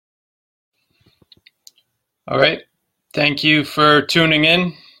All right. Thank you for tuning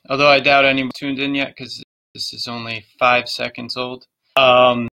in. Although I doubt anyone tuned in yet because this is only 5 seconds old.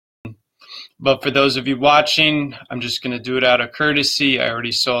 But for those of you watching, I'm just going to do it out of courtesy. I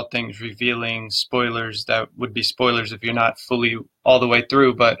already saw things revealing spoilers that would be spoilers if you're not fully all the way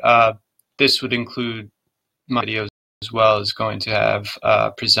through. But this would include my videos as well as going to have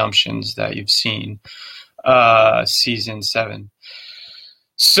presumptions that you've seen season 7.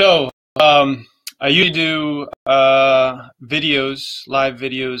 So I usually do live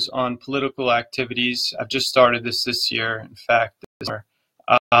videos on political activities. I've just started this year. In fact, this summer.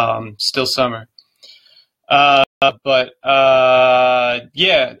 Still summer. But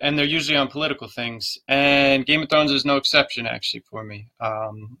yeah, and they're usually on political things. And Game of Thrones is no exception, actually, for me.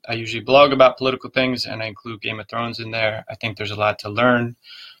 I usually blog about political things, and I include Game of Thrones in there. I think there's a lot to learn.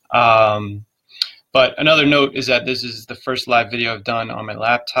 But another note is that this is the first live video I've done on my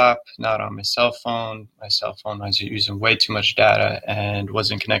laptop, not on my cell phone. My cell phone was using way too much data and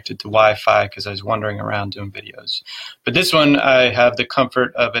wasn't connected to Wi-Fi because I was wandering around doing videos. But this one, I have the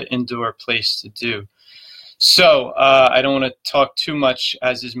comfort of an indoor place to do. So I don't want to talk too much,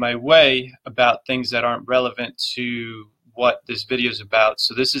 as is my way, about things that aren't relevant to what this video is about.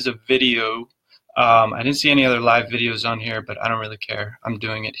 So this is a video. I didn't see any other live videos on here, but I don't really care. I'm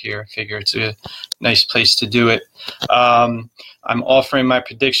doing it here. I figure it's a nice place to do it. I'm offering my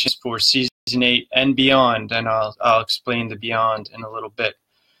predictions for season 8 and beyond, and I'll explain the beyond in a little bit.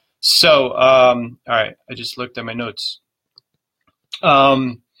 So, all right, I just looked at my notes.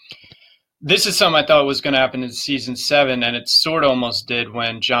 This is something I thought was going to happen in season 7, and it sort of almost did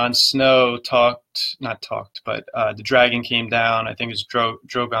when Jon Snow but the dragon came down. I think it was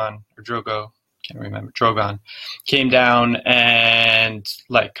Drogo. Can't remember. Drogon came down and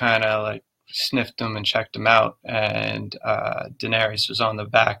kind of sniffed him and checked him out, and Daenerys was on the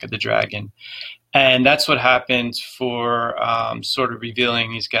back of the dragon, and that's what happened for sort of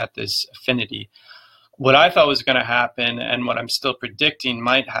revealing he's got this affinity. What I thought was going to happen, and what I'm still predicting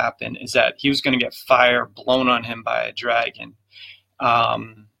might happen, is that he was going to get fire blown on him by a dragon,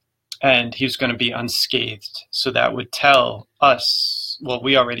 and he was going to be unscathed. So that would tell us, well,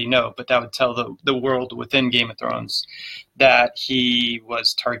 we already know, but that would tell the world within Game of Thrones that he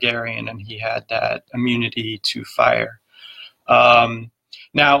was Targaryen and he had that immunity to fire.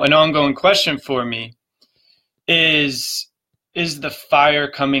 Now, an ongoing question for me is the fire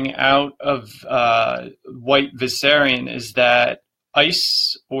coming out of White Viserion, is that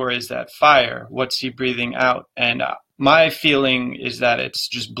ice or is that fire? What's he breathing out? And my feeling is that it's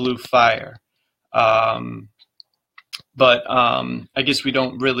just blue fire. But I guess we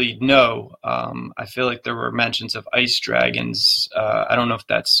don't really know. I feel like there were mentions of ice dragons. I don't know if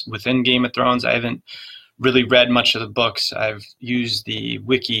that's within Game of Thrones. I haven't really read much of the books. I've used the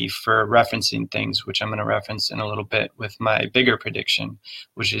wiki for referencing things, which I'm going to reference in a little bit with my bigger prediction,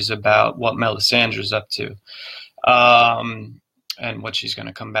 which is about what Melisandre's up to, and what she's going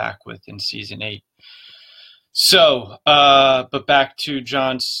to come back with in season 8. So, but back to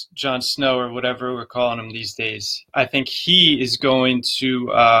Jon Snow, or whatever we're calling him these days. I think he is going to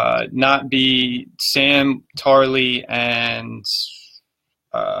not be Sam Tarly and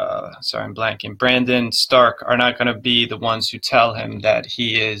sorry, I'm blanking. Brandon Stark are not going to be the ones who tell him that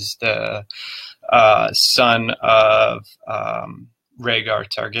he is the son of Rhaegar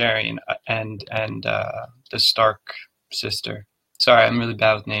Targaryen and the Stark sister. Sorry, I'm really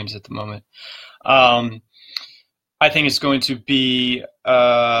bad with names at the moment. I think it's going to be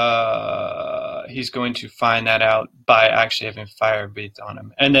he's going to find that out by actually having fire breathed on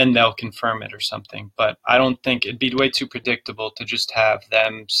him, and then they'll confirm it or something. But I don't think it'd be way too predictable to just have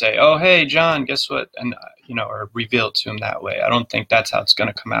them say, "Oh, hey, John, guess what?" and or reveal it to him that way. I don't think that's how it's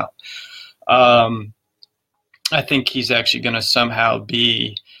going to come out. I think he's actually going to somehow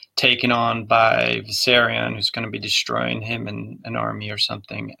be taken on by Viserion, who's going to be destroying him and an army or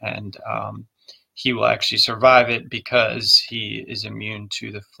something, and he will actually survive it because he is immune to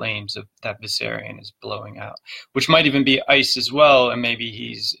the flames that Viserion is blowing out, which might even be ice as well, and maybe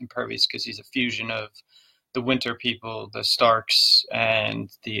he's impervious because he's a fusion of the Winter people, the Starks, and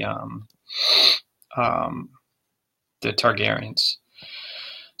the Targaryens.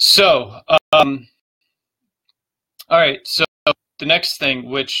 So, all right, so the next thing,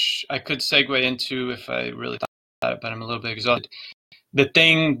 which I could segue into if I really thought about it, but I'm a little bit exhausted. The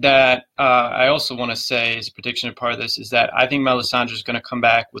thing that I also want to say as a prediction of part of this is that I think Melisandre is going to come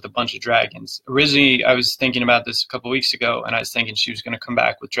back with a bunch of dragons. Originally, I was thinking about this a couple of weeks ago, and I was thinking she was going to come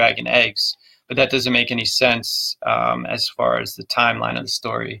back with dragon eggs, but that doesn't make any sense as far as the timeline of the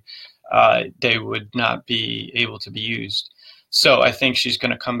story. They would not be able to be used. So I think she's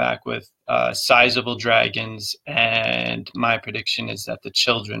going to come back with sizable dragons, and my prediction is that the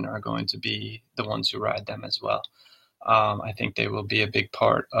children are going to be the ones who ride them as well. I think they will be a big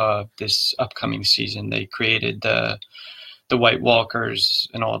part of this upcoming season. They created the White Walkers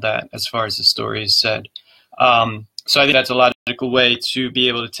and all that, as far as the story is said. So I think that's a logical way to be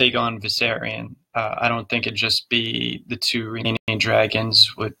able to take on Viserion. I don't think it'd just be the two remaining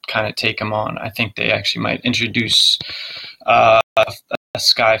dragons would kind of take them on. I think they actually might introduce a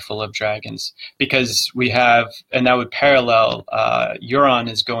sky full of dragons, because we have, and that would parallel, Euron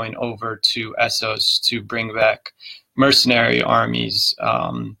is going over to Essos to bring back mercenary armies.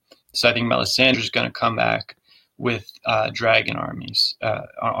 So I think Melisandre is going to come back with dragon armies,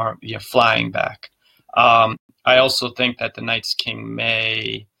 flying back. I also think that the Night's King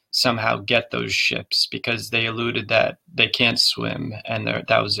may somehow get those ships, because they alluded that they can't swim, and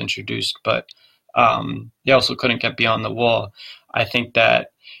that was introduced, but they also couldn't get beyond the wall. I think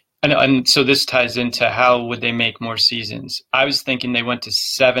that, and so this ties into how would they make more seasons. I was thinking they went to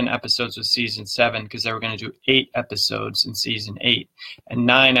 7 episodes with season 7, because they were going to do 8 episodes in season 8 and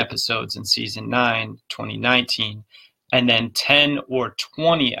 9 episodes in season 9, 2019, and then 10 or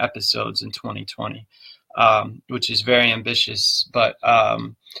 20 episodes in 2020, which is very ambitious. But I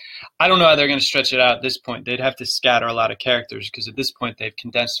don't know how they're going to stretch it out at this point. They'd have to scatter a lot of characters, because at this point they've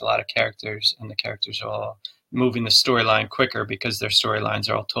condensed a lot of characters, and the characters are all moving the storyline quicker because their storylines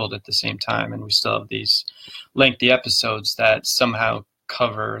are all told at the same time, and we still have these lengthy episodes that somehow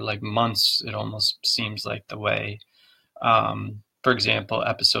cover like months. It almost seems like the way, for example,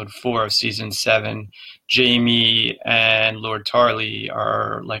 episode 4 of season 7, Jaime and Lord Tarly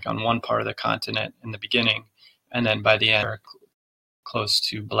are like on one part of the continent in the beginning, and then by the end are close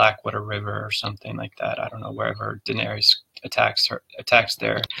to Blackwater River or something like that. I don't know, wherever Daenerys attacks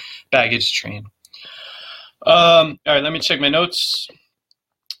their baggage train. All right, let me check my notes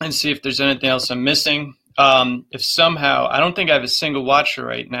and see if there's anything else I'm missing. If somehow, I don't think I have a single watcher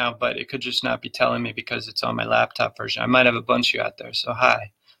right now, but it could just not be telling me because it's on my laptop version. I might have a bunch of you out there, so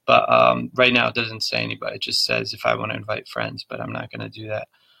hi. But right now it doesn't say anybody. It just says if I want to invite friends, but I'm not going to do that.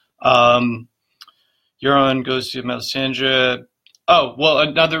 Euron goes to Melisandre. Oh, well,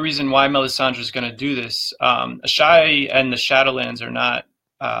 another reason why Melisandre is going to do this, Ashai and the Shadowlands are not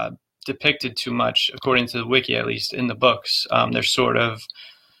depicted too much, according to the wiki, at least in the books. They're sort of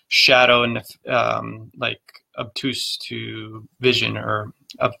shadow and like obtuse to vision, or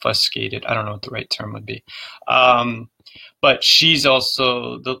obfuscated. I don't know what the right term would be. But she's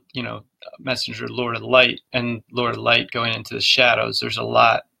also the messenger, Lord of Light, and Lord of Light going into the shadows. There's a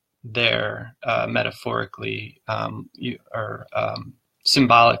lot there, metaphorically or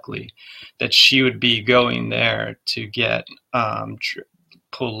symbolically, that she would be going there to get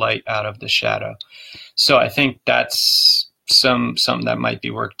pull light out of the shadow. So I think that's something that might be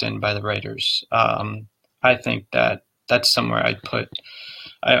worked in by the writers. I think that's somewhere I'd put.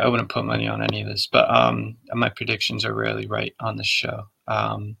 I wouldn't put money on any of this, but my predictions are rarely right on the show.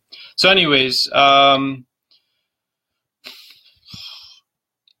 So anyways,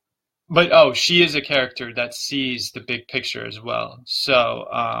 but she is a character that sees the big picture as well. So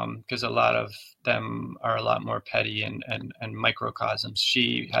because a lot of them are a lot more petty and microcosms,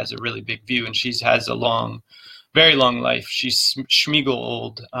 she has a really big view, and she has a very long life. She's Schmeagol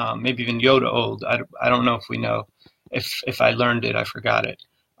old, maybe even Yoda old. I don't know if we know. If I learned it, I forgot it.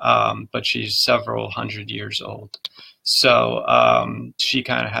 But she's several hundred years old. So she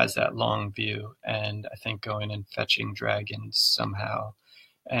kind of has that long view, and I think going and fetching dragons somehow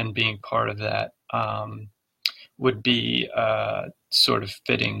and being part of that would be sort of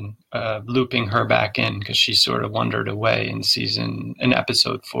fitting, looping her back in, because she sort of wandered away in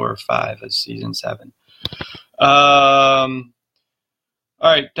episode 4 or 5 of season 7. All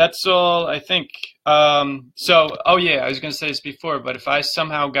right, that's all I think. So, I was going to say this before, but if I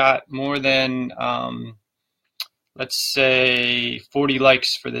somehow got more than, let's say 40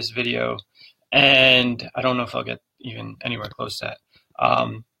 likes for this video, and I don't know if I'll get even anywhere close to that,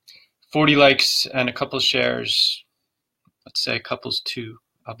 40 likes and a couple shares, let's say couples 2,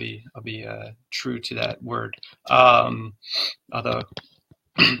 I'll be true to that word. Although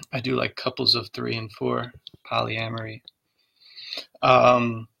I do like couples of 3 and 4, polyamory.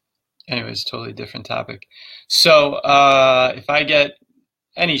 Anyways, totally different topic. So if I get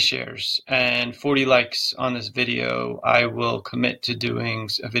any shares and 40 likes on this video, I will commit to doing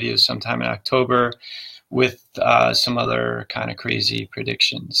a video sometime in October with some other kind of crazy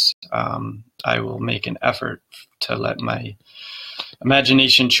predictions. I will make an effort to let my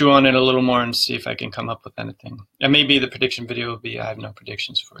imagination chew on it a little more and see if I can come up with anything. And maybe the prediction video will be I have no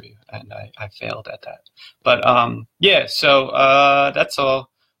predictions for you, and I failed at that. But yeah, so that's all.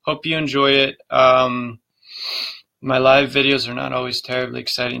 Hope you enjoy it. My live videos are not always terribly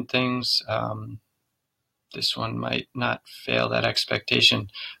exciting things. This one might not fail that expectation.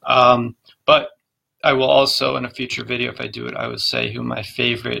 But I will also, in a future video, if I do it, I will say who my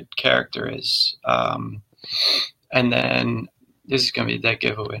favorite character is. And then this is going to be that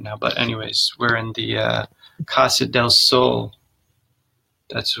giveaway now. But anyways, we're in the Casa del Sol.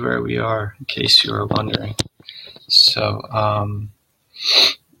 That's where we are, in case you were wondering. So,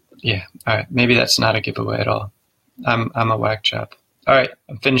 yeah. All right. Maybe that's not a giveaway at all. I'm a whack job. All right.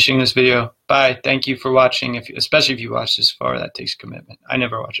 I'm finishing this video. Bye. Thank you for watching. Especially if you watch this far, that takes commitment. I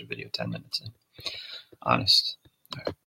never watch a video 10 minutes in. Honest. All right.